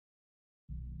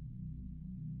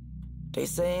They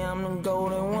say I'm the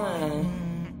golden one.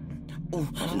 Ooh,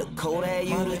 look, Kodak,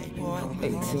 you the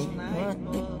Pt2.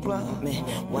 Man,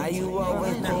 why you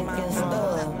always poking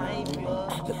stuff?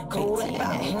 Look,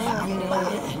 Kodak, you know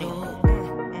it.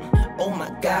 Oh my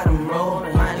God, I'm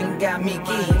rolling. Mine got me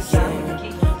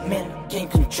geeking. Man, I can't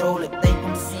control it. Think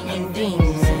I'm seeing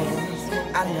demons.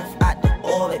 I left out the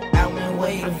orbit. I went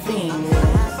way to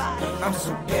Venus. I'm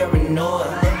so paranoid.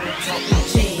 Let me talk to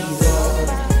Jesus.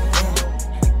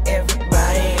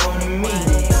 Everybody on the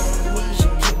meeting. She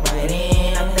get right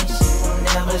in. I think she will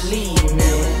never leave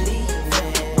me.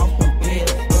 Off my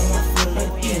pills, I'm full of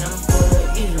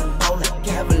eating. All like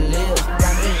Cavaliers,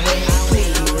 got me way to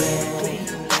Cleveland.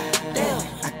 Damn,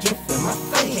 I can't feel my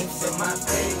face.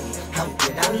 How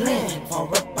did I land? Far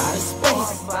up out of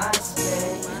space.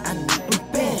 I need them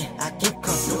bad. I can't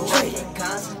concentrate.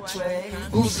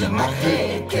 Who's in my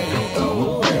head? Can't go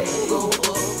away.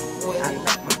 I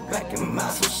like my back and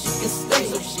mouth so she can stay.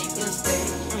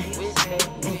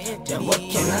 Then what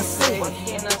can I say?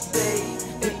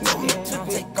 They told me to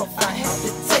take off, I had to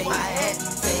take. I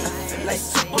feel like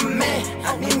Superman. I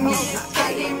need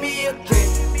me a kick.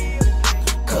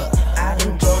 Cause I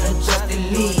done joined the Justice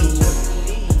League.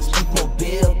 Speak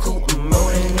mobile, cool, I'm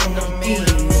rolling in the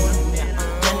meeting. Man,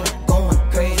 I'm going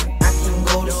crazy, I can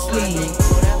go to sleep.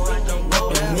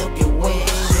 The Milky Way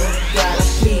should've got a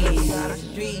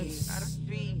piece.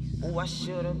 Oh, I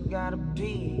should've got a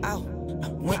piece.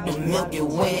 Went the Milky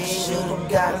Way, should've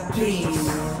got a piece.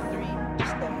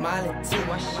 Molly 2,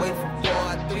 I wait for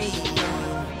part 3.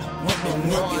 Went the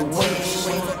Milky Way,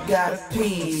 should've got a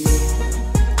piece.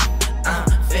 I'm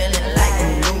feeling like a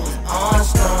Louis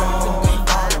Armstrong.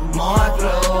 All the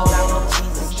Marglow,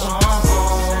 Jesus John.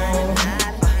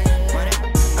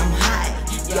 I'm high,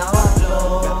 y'all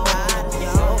low.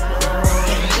 Can't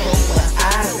go where I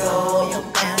go.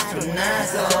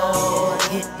 Astronaut,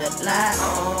 hit the light on,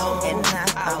 and now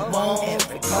I want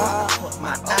every car. Put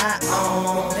my eye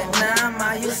on. That 9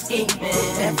 mile escaping,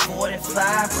 that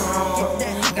 45 chrome.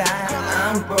 God,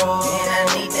 I'm broke, and I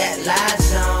need that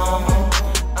light on.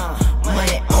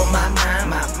 Money on my mind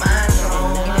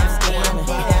on.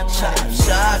 Chop,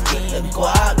 get the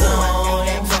guap on.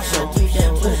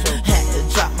 Had to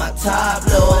drop my top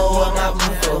low on my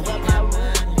roof.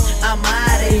 I'm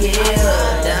out of here.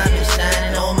 Diamond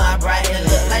shining on my bright, it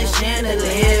look like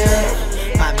chandelier.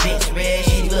 My bitch red,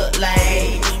 she look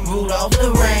like Rudolph the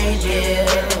Reindeer.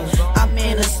 I'm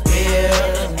in a spear,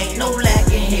 ain't no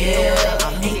lacking here.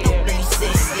 I'm ain't no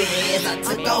 6 years, I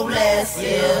took off last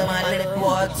year. My little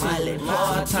boy,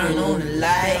 turn on the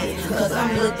light, cause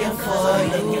I'm looking for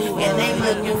you, and they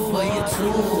looking for you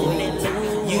too.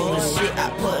 You the shit, I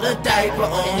put a diaper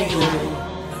on you.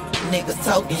 Niggas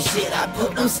talking shit, I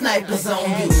put them snipers on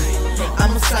you.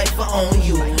 I'm a cypher on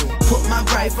you, put my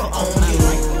rifle on you.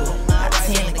 I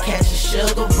tend to catch a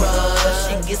sugar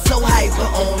rush and get so hyper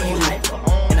on you.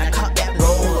 And I caught that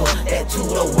roller, that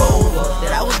two-door rover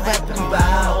that I was rapping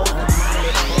about.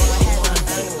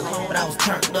 But I was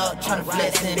turned up, tryna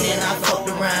flex, and then I fucked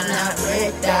around and I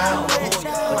wrecked out. But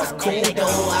it's cool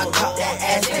though, I caught that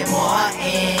Aston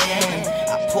Martin.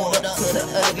 I pulled up to the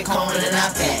ugly corner and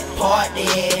I back party.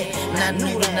 And I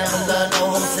knew to never love no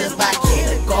one since my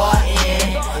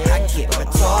kindergarten. I get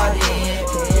retarded,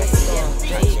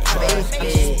 baby, honest,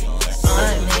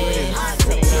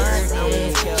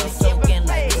 she's soaking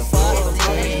like a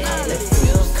faucet. Let's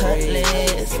feel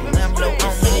cutlass, when I blow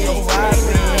on me, you're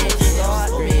robbing.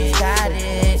 Got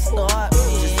it, start me,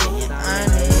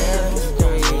 honest,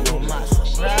 on my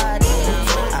sobriety,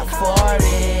 I fought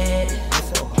it.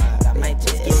 I might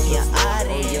just give you an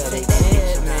audience, take that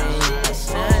picture, man.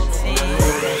 Ashanti,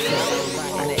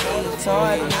 and the 8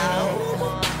 target,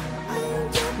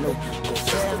 no,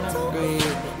 7th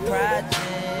grade project.